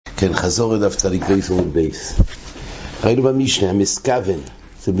כן, חזור לדף צדיק בייס עמוד בייס. ראינו במשנה, המסכוון,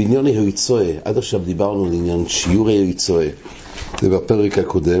 זה בעניין היוצא. עד עכשיו דיברנו על עניין שיעור היוצא. זה בפרק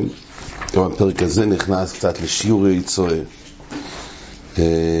הקודם. גם הפרק הזה נכנס קצת לשיעור היוצא.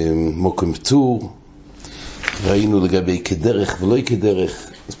 מוקם פטור. ראינו לגבי כדרך ולא כדרך.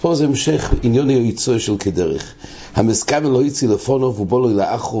 אז פה זה המשך עניין היוצא של כדרך. המסכוון לא יצא לפונו ובו לא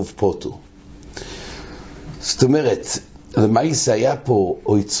לאחרוב פוטו. זאת אומרת, למעשה היה פה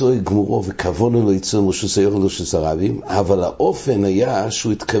אויצוי גמורו וכוונו לא יצוי מרשוס היוכל לרשוס הרבים, אבל האופן היה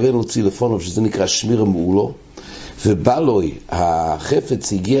שהוא התכוון להוציא לפונו, שזה נקרא שמיר המעולו, ובא לו,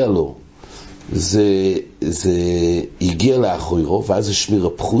 החפץ הגיע לו, זה הגיע לאחוירו, ואז זה שמיר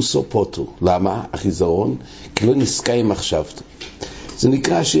הפחוסו פוטו. למה? החיזרון, כי לא נסקה עם מחשבתו. זה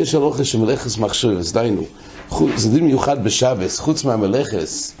נקרא שיש הלוכה שמלכס מחשבס, דיינו, זה דין מיוחד בשבס, חוץ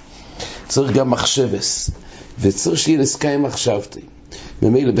מהמלכס, צריך גם מחשבס. וצריך שיהיה נסקה עם מחשבתי.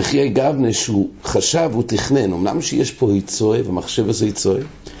 ממילא בחיי גבנה שהוא חשב, הוא תכנן. אמנם שיש פה היצוי ומחשב זה היצוי,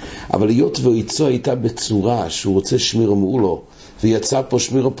 אבל היות והיצוי הייתה בצורה שהוא רוצה שמיר המעולו, ויצא פה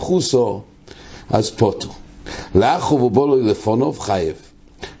שמיר הפחוסו, אז פוטו. לאחרוב ובו לו לפונוב חייב.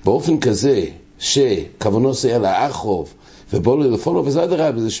 באופן כזה שכוונו היה לאחרוב ובו לו לפונוב, וזה הדרה,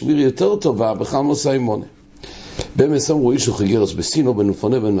 וזה שמיר יותר טובה בכלל מוסי מונה. במסם רואי שהוא חיגרס בסינו בין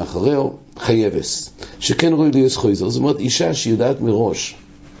ופונה בין מאחריו חייבס שכן רואי ליוס חויזר. זאת אומרת אישה שיודעת מראש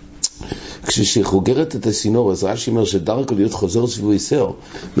כששחוגרת את הסינור, אז רש"י אומר שדרכו להיות חוזר סביבו יסר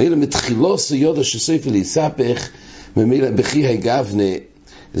מילה מתחילו סיודו שסויפה להיספך ממילה בכי הגבנה,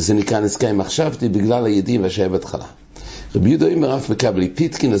 זה נקרא נסקה מחשבתי בגלל הידים והשהיה בהתחלה. רבי יהודה אומר אף מקבלי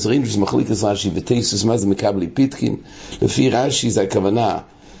פיתקין, אז ראינו שזה מחליק את רש"י ותייסוס. מה זה מקבלי פיתקין? לפי רש"י זה הכוונה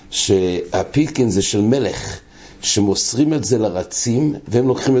שהפיתקין זה של מלך שמוסרים את זה לרצים והם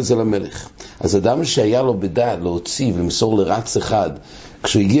לוקחים את זה למלך. אז אדם שהיה לו בדעת להוציא ולמסור לרץ אחד,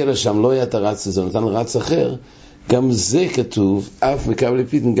 כשהוא הגיע לשם לא היה את הרץ הזה, נתן לרץ אחר, גם זה כתוב, אף מקבל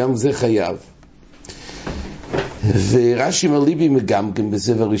פיתן, גם זה חייב. ורש"י אומר ליבי מגמגם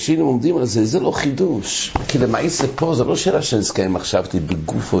בזה, והראשונים עומדים על זה, זה לא חידוש. כי למעשה פה זה לא שאלה שנסקה אם מחשבתי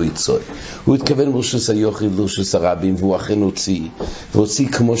בגוף או יצוי. הוא התכוון ברשוס היוחד לרשוס הרבים, והוא אכן הוציא, והוציא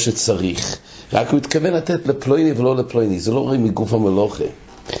כמו שצריך. רק הוא התכוון לתת לפלויני ולא לפלויני, זה לא רואה מגוף המלוכה.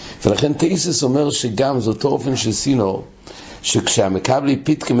 ולכן תייסס אומר שגם זאת אופן של סינו, שכשהמקבלי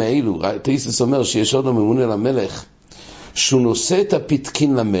פיתקים האלו, תייסס אומר שיש עוד הממונה למלך, שהוא נושא את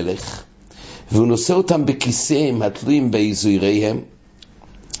הפיתקין למלך, והוא נושא אותם בכיסיהם התלויים באיזויריהם,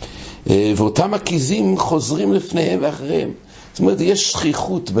 ואותם הכיזים חוזרים לפניהם ואחריהם. זאת אומרת, יש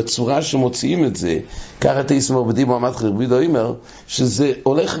שכיחות בצורה שמוציאים את זה. ככה תייס מרבדי מועמד חרבי לא אומר, שזה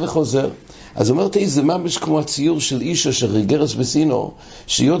הולך וחוזר. אז אומר תייס, זה ממש כמו הציור של אישה שריגרס בסינו,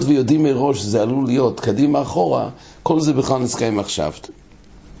 שיות ויודעים מראש שזה עלול להיות קדימה אחורה, כל זה בכלל נסקה עם מחשבת.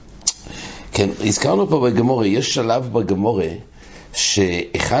 כן, הזכרנו פה בגמורה, יש שלב בגמורה,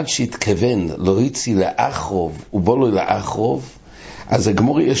 שאחד שהתכוון לא יציא לאחרוב ובו לא לאחרוב, אז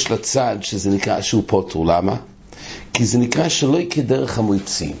הגמורה יש לצד שזה נקרא שהוא פוטר. למה? כי זה נקרא שלא יקרה דרך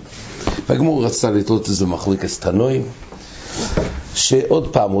המויצים. והגמורה רצתה לתלות איזה מחליק אסתנועים,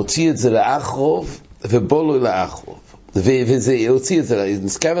 שעוד פעם הוציא את זה לאחרוב ובו לא לאחרוב, וזה הוציא את זה,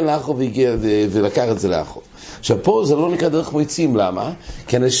 נסכוון לאחרוב והגיע ולקח את זה לאחרוב. עכשיו פה זה לא נקרא דרך מויצים. למה?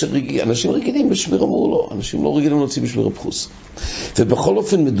 כי אנשים רגילים בשמיר המעולו, אנשים לא רגילים להוציא בשמיר הפחוס. ובכל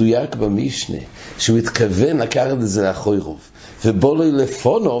אופן מדויק במשנה שהוא התכוון לקחת את זה לאחוירוב ובו לא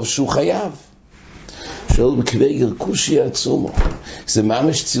לפונוב שהוא חייב. שואל בכבי גרקושי עצומו, זה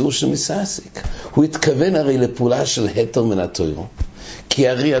ממש ציור של מסעסק. הוא התכוון הרי לפעולה של היתר מן התוירו, כי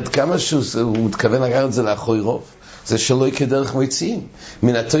הרי עד כמה שהוא מתכוון לקחת את זה לאחוירוב, זה שלא יקרה דרך מויצים.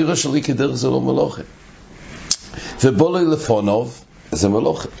 מן התוירו שלא יקרה דרך זה לא מלוכה, ובו לא לפונוב זה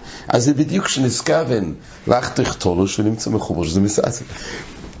מלוכה. אז זה בדיוק שנסכוון לך תכתולו שנמצא מחובר שזה מסעסק.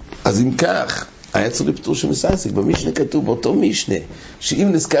 אז אם כך היה צריך לפתור של מסעסק. במשנה כתוב באותו משנה שאם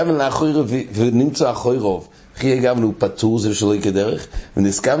נסכוון לאחוירוב ונמצא אחוירוב חיי גבנה הוא פטור, זה שלא יקרה דרך,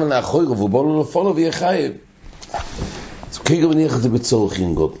 ונסכוון לאחוירוב ובו לא לפונוב יהיה חייב. אז כרגע מניח את זה בצורך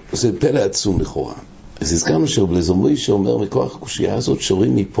ינגוד, זה פלא עצום לכאורה. אז הזכרנו שבלזומוי שאומר מכוח הקושייה הזאת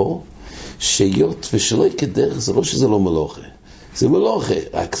שרואים מפה שיות ושלא יקרה דרך, זה לא שזה לא מלוכה, זה מלוכה,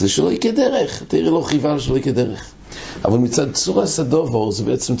 רק זה שלא יקרה דרך. תראה לא חיבל שלא יקרה דרך, אבל מצד צורה סדובור זה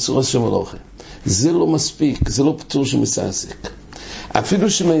בעצם צורה של מלוכה. זה לא מספיק, זה לא פטור שמסעסק. אפילו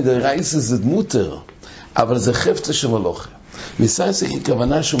שמדרייס זה מותר, אבל זה חפצה של מלוכה. מסעסק היא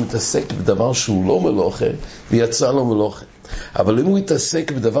כוונה שהוא מתעסק בדבר שהוא לא מלוכה ויצא לו מלוכה. אבל אם הוא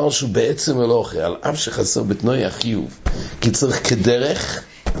יתעסק בדבר שהוא בעצם מלוכה, על אף שחסר בתנועי החיוב, כי צריך כדרך,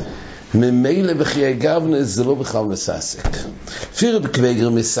 ממילא בחיי גבנה זה לא בכלל מסעסק. אפילו בקוויגר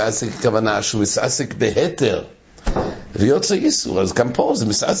מסעסק, הכוונה שהוא מסעסק בהתר ויוצא איסור, אז גם פה זה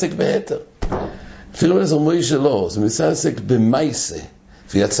מסעסק בהתר. אפילו בנזר מוי שלו, זה מסעסק במייסה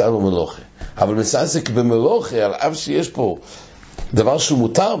ויצא לו מלוכה. אבל מסעסק במלוכה, על אף שיש פה דבר שהוא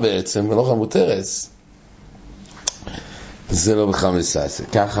מותר בעצם, מלוכה מותרס, זה לא בכלל מסעסק.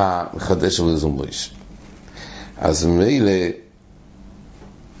 ככה מחדש על בנזר מוי. אז ממילא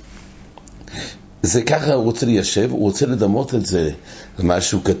זה ככה הוא רוצה ליישב, הוא רוצה לדמות את זה למה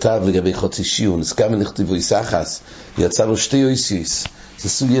שהוא כתב לגבי חוצי שיעור, נזכר ונכתבו ישחס, יצא לו שתי יויסיס, זה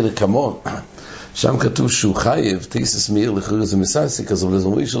סוגיה לקמון, שם כתוב שהוא חייב, תיסס מאיר לחריר זה מסעסק, אז הוא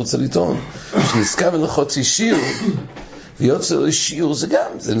אומר שרוצה לטעון, שנזכר ונחוצי שיעור, ויוצא לו שיעור זה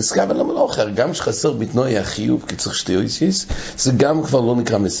גם, זה נזכר ונמלוכר, גם שחסר בתנועי החיוב, כי צריך שתי יויסיס, זה גם כבר לא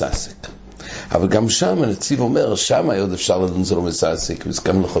נקרא מסעסק. אבל גם שם הנציב אומר, שם עוד אפשר לדון זה לא מסעסק,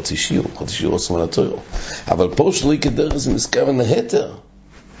 וסכם לחוצי שיעור, חוצי שיעור עושה מנתוירו. אבל פה שלא יקדר זה מסכם ונהתר.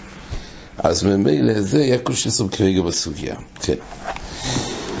 אז ממילא זה היה כל שסוב כרגע בסוגיה. כן.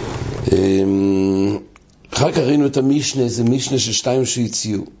 אחר כך ראינו את המשנה, זה משנה ששתיים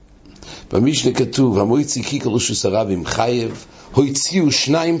שהציעו. במשנה כתוב, המויצי קיקר לשוס הרבים חייב, הוציאו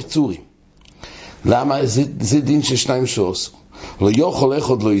שניים פטורים. למה? זה דין ששניים שעשו. לא יוכל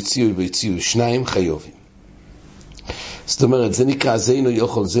אחד לא יציעו ויציעו שניים חיובים. זאת אומרת, זה נקרא זינו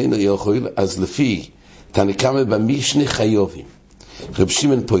יוכל, אז לפי תנקמה במשנה חיובים. רב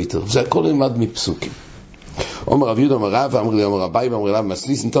שמעון פויטר, זה הכל נלמד מפסוקים. אומר רב יהודה, אומר רב, אמר לי, אומר אביי, ואמר רב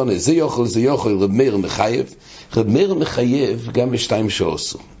מסליס נתונה, זה יוכל, רב מאיר מחייב. רב מאיר מחייב גם בשתיים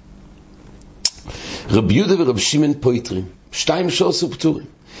שעשו. רב יהודה ורב שמעון פויטרים, שתיים שעשו פטורים.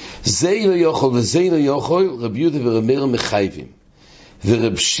 זה לא יוכל וזה לא יוכל, רב יהודה ורב מאיר מחייבים.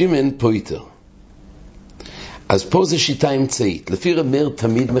 ורב שמעון פויטר. אז פה זה שיטה אמצעית. לפי רב מאיר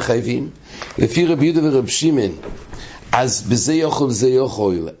תמיד מחייבים, לפי רב יהודה ורב שמעון, אז בזה יוכל וזה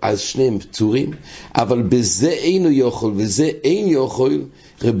יוכל, אז שניהם פטורים, אבל בזה אינו יוכל וזה אין יוכל,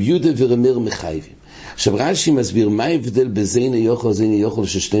 רב יהודה ורב מאיר מחייבים. עכשיו רש"י מסביר מה ההבדל בזה אינו יוכל וזה אינו יוכל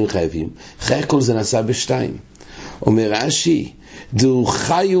ששניהם חייבים. אחרי הכל זה נעשה בשתיים. אומר רש"י, דו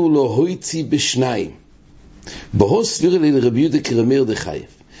חיו לא הויצי בשניים. בו סביר לי לרב יהודה כרב מאיר דחייב.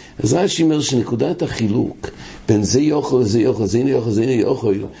 אז רש"י אומר שנקודת החילוק בין זה יוכל וזה יוכל, זה אינו יוכל, זה אינו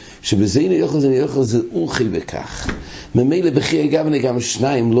יוכל, שבזה אינו יוכל, זה אינו יוכל, זה אורכי בכך. ממילא בחיי גבנה גם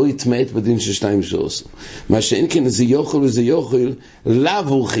שניים לא יתמעט בדין של שניים שעשו. מה שאין כן זה יוכל וזה יוכל, לאו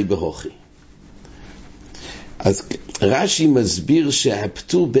אורכי בהוכי. אז רש"י מסביר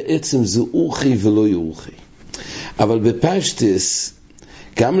שהפטור בעצם זה אורכי ולא יאורכי. אבל בפשטס,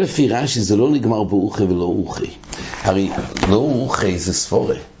 גם לפי רש"י זה לא נגמר באורכי ולא אורכי. הרי לא אורכי זה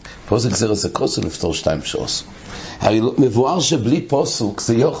ספורה. פה זה גזר הסקוסו לפתור שתיים שעשו. הרי מבואר שבלי פוסוק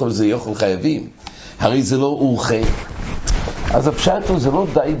זה יוכל חייבים. הרי זה לא אורכי. אז הפשט הוא, זה לא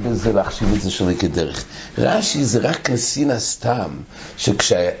די בזה להחשיב את זה שלי כדרך. רש"י זה רק נסין הסתם,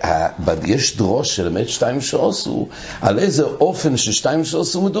 שכשיש דרוש של אמת שתיים שעשו, על איזה אופן ששתיים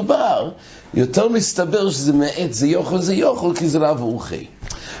שעשו מדובר, יותר מסתבר שזה מעט, זה יוכל, כי זה לא אורכי.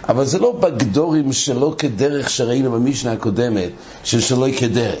 אבל זה לא בגדורים שלא כדרך שראינו במשנה הקודמת, שלא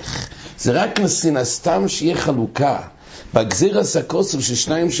כדרך. זה רק נסין הסתם שיהיה חלוקה. בגזיר הסקוסו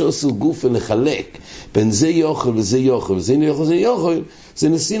ששניים שעשו גוף ולחלק בין זה יוכל וזה יוכל וזה יוכל וזה יוכל, זה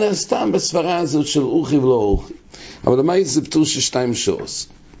נסין הסתם בסברה הזאת של אורכי ולא אורכי. אבל למה זה פטור ששתיים שעשו?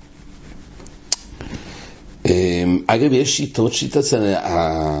 אגב, יש שיטות,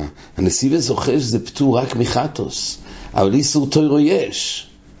 הנסיבה זוכה שזה פטור רק מחטוס, אבל איסור תוירו יש.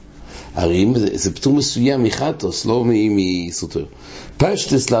 הרי זה פטור מסוים מחטוס, לא מאיסור תוירו.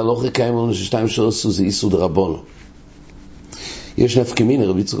 פשטס להלוכה קיים לנו ששתיים שעשו זה איסור דרבונו. יש נפקמינה,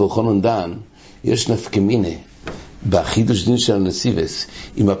 רבי יצחק אלחנן דן, יש נפקמינה בחידוש דין של הנסיבס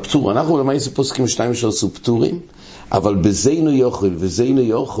עם הפטור. אנחנו למעשה פוסקים שתיים שעשו פטורים, אבל בזינו יוכל וזינו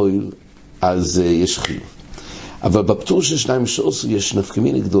יוכל אז יש חיוב. אבל בפטור של שניים שעשו יש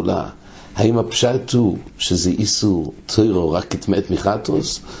נפקמינה גדולה. האם הפשט הוא שזה איסור תוירו רק כתמאת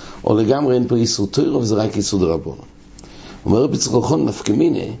מחטוס, או לגמרי אין פה איסור תוירו וזה רק איסור דרבונו? אומר רבי יצחק אלחנן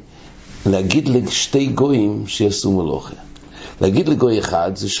נפקמינה להגיד לשתי גויים שיעשו מלוכה. להגיד לגוי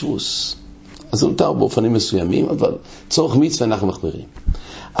אחד זה שבוס. אז זה נותר באופנים מסוימים, אבל צורך מצווה אנחנו מחמירים.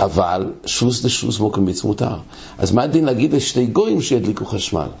 אבל שבוס לשבוס מוקם מצווה מותר. אז מה הדין להגיד לשתי גויים שידליקו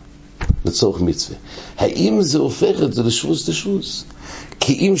חשמל? לצורך מצווה. האם זה הופך את זה לשבוס לשבוס?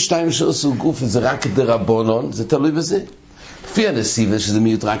 כי אם שתיים שעשו גוף זה רק דרבונון, זה תלוי בזה. לפי הנסיבה שזה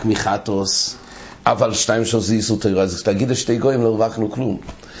מיעוט רק מחטוס, אבל שתיים שעשו איסור תורה, אז תגיד לשתי גויים לא הרווחנו כלום.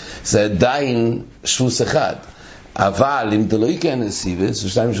 זה עדיין שבוס אחד. אבל אם דלוי כנסיבס,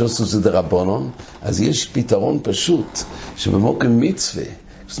 ושתיים שעשו זה דרבונון, אז יש פתרון פשוט, שבמוקם מצווה,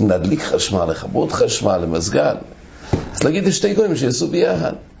 להדליק חשמל, לחברות חשמל, למסגל. אז להגיד יש שתי גויים שיעשו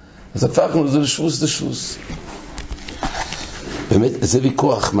ביחד. אז הפכנו את זה לשבוס. באמת, זה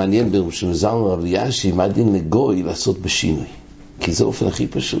ויכוח מעניין שמזרנו רב אלישיב, מה דין לגוי לעשות בשינוי. כי זה האופן הכי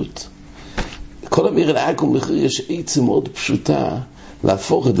פשוט. כל אמיר לעקום מחיר יש עצם מאוד פשוטה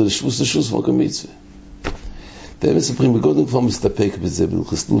להפוך את זה לשבוס במוקם מצווה. והם מספרים, בגודל כבר מסתפק בזה,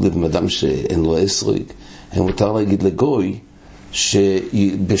 ולחסנו לבן אדם שאין לו אסרוג, הם מותר להגיד לגוי,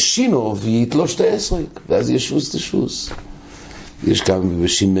 שבשינוב יתלוש את האסרוג, ואז יש שבוס. יש גם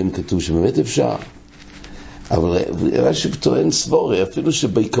בשימם כתוב שבאמת אפשר, אבל רש"י טוען סבורי, אפילו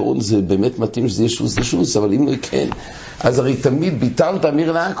שבעיקרון זה באמת מתאים שזה יהיה שבוס, אבל אם לא כן, אז הרי תמיד ביטלת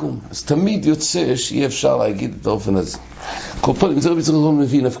אמיר לעקום, אז תמיד יוצא שאי אפשר להגיד את האופן הזה. כל פעם, אם זה רבי צחוק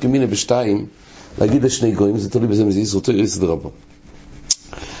מבין, נפקא מינה בשתיים, להגיד לשני גויים, זה תלוי בזה מזיז אותו יסד רבו.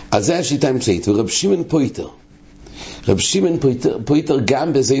 אז זה השיטה אמצעית, ורב שמעון פויטר. רב שמעון פויטר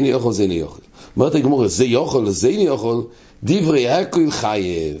גם בזיני יוכל, זיני יוכל. אומרת הגמרא, זה יוכל, זיני יוכל, דברי הכל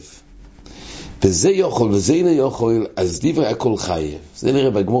חייב. וזה יוכל וזיני יוכל, אז דברי הכל חייב. זה נראה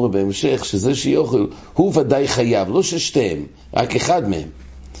בגמרא בהמשך, שזה שיוכל, הוא ודאי חייב, לא ששתיהם, רק אחד מהם.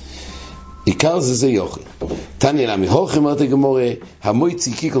 עיקר זה יוכל. תניא למי הוכי, אמרת הגמרא,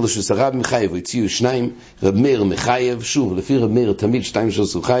 המויצי קיקל שסרב מחייב, והציעו שניים, רב מאיר מחייב, שוב, לפי רב מאיר תמיד שתיים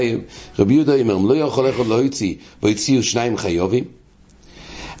שעשו חייב, רב יהודה אומר, לא יכול אחד להויצי, והציעו שניים חייבים,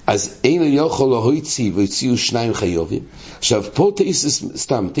 אז אין יכול להויצי, והציעו שניים חייבים. עכשיו, פה תאיסס,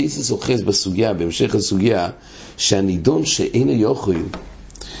 סתם, תאיסס אוחז בסוגיה, בהמשך הסוגיה, שהנידון שאין יכול,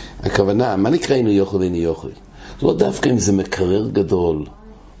 הכוונה, מה נקרא אין יכול ואין יכול? לא דווקא אם זה מקרר גדול,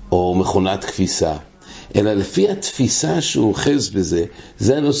 או מכונת כביסה, אלא לפי התפיסה שהוא אוחז בזה,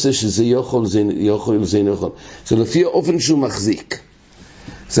 זה הנושא שזה יוכל, זה יוכל, זה יוכל. זה לפי האופן שהוא מחזיק.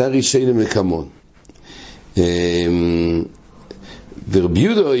 זה הראשי למקמון. ורבי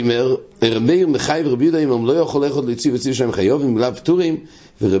יהודה אומר, רב מאיר מחייב, ורבי יהודה אומר, לא יכול לאכול להציב וציב שם חייב, עם לאו פטורים,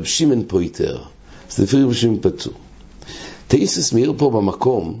 ורב שמעון פויטר. זה לפי רב שמעון פטור. תאיסס מאיר פה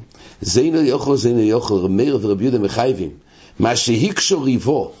במקום, זה אינו יוכל, רב מאיר ורבי יהודה מחייבים. מה שהיקשו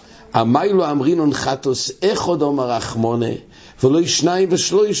ריבו, המיילו אמרינון חטוס אחד אומר רחמונה, ולא שניים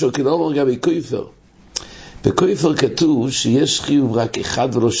ושלושה, כי לא אומר גם בקויפר. בקויפר כתוב שיש חיוב רק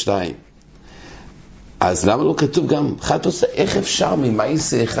אחד ולא שתיים. אז למה לא כתוב גם חטוס? איך אפשר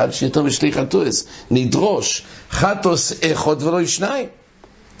ממייסה אחד שיותר משתי חטוס? נדרוש חטוס אחד ולא שניים.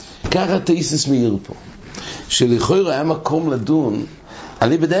 ככה תאיסס מאיר פה. שלכאורה היה מקום לדון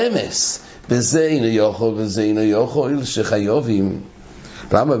עלי בדאמס. וזה אינו יוכל וזה אינו יוכל שחייבים.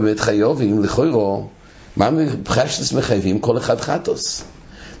 למה באמת חייבים? לכאורה, מה פשטס מחייבים? כל אחד חטוס.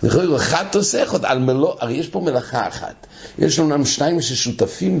 לכאורה חטוס אחד על מלוך, הרי יש פה מלאכה אחת. יש לנו שניים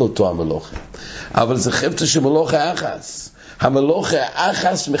ששותפים באותו המלוכה. אבל זה חפצה שמלוך האחס. המלוך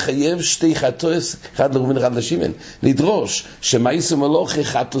האחס מחייב שתי חטוס, אחד לרובין אחד לשמן. לדרוש שמייס המלוך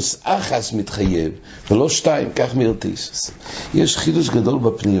חטוס אחס מתחייב, ולא שתיים, כך מרטיסס. יש חידוש גדול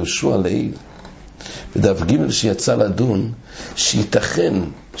בפני יהושע לעיל. בדף ג' שיצא לדון, שייתכן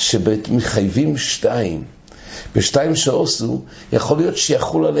מחייבים שתיים. בשתיים שעשו, יכול להיות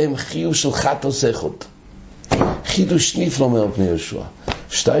שיחול עליהם חיוב של חטוס אחד. חידוש נפלא אומר פני יהושע.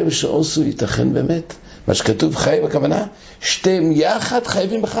 שתיים שעשו ייתכן באמת. מה שכתוב חייב הכוונה, שתיהם יחד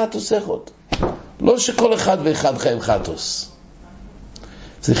חייבים בחטוס אחד. לא שכל אחד ואחד חייב חטוס.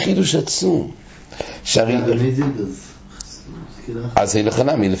 זה חידוש עצום. אז אין לך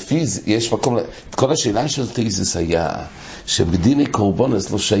נמי, לפי זה יש מקום, כל השאלה של תאיסס היה, שבדיני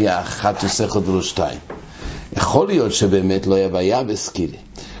קורבונס לא שייך חטוס אחד ולא שתיים. יכול להיות שבאמת לא היה בעיה בסקילה.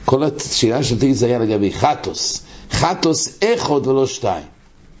 כל השאלה של תאיסס היה לגבי חטוס אחד ולא שתיים.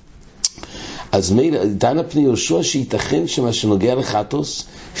 אז דן הפני יהושע שייתכן שמה שנוגע לחטוס,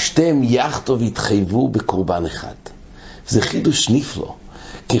 שתיהם יחדו והתחייבו בקורבן אחד. זה חידוש נפלא,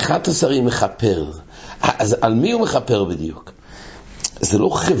 כי חטוס הרי מחפר. אז על מי הוא מחפר בדיוק? זה לא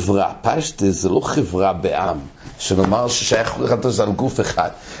חברה, פשטה, זה לא חברה בעם, שנאמר ששייך חטוס על גוף אחד.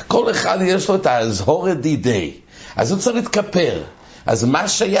 כל אחד יש לו את הזהורת דידי, אז הוא צריך להתכפר. אז מה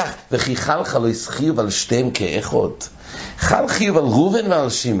שייך? וכי חלך לא יסחיב על שתיהם כאחד. חל חיוב על רובן ועל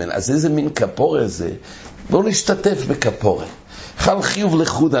שימן, אז איזה מין כפורה זה? בואו נשתתף בכפורה. חל חיוב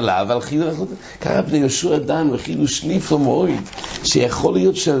לחוד עליו, על חיוב לחוד. ככה בני יהושע דן וחידוש נפלא מאוד, שיכול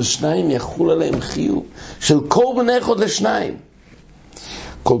להיות שעל שניים יחול עליהם חיוב, של קורבן אחד לשניים.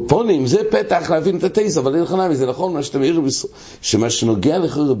 קולפונים, זה פתח להבין את התייס, אבל אין חנמי, זה נכון מה שאתה מעיר, שמה שנוגע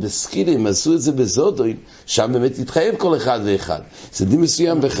לכם בסקילים, עשו את זה בזודוין, שם באמת התחייב כל אחד ואחד. זה דין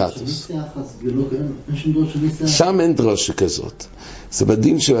מסוים בחטוס. שם אין דרושה כזאת. זה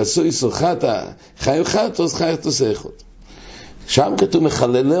בדין שעשו יסוחת, חיו חטוס, חיו חטוס איכות. שם כתוב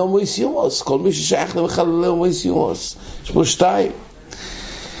מחללי הומויס יומוס, כל מי ששייך למחללי הומויס יומוס. יש פה 2.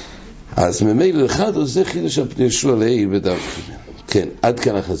 אז ממילא לחטוס זה חידוש הפני ישוע לאי בדרכי. כן, עד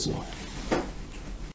כאן החזור.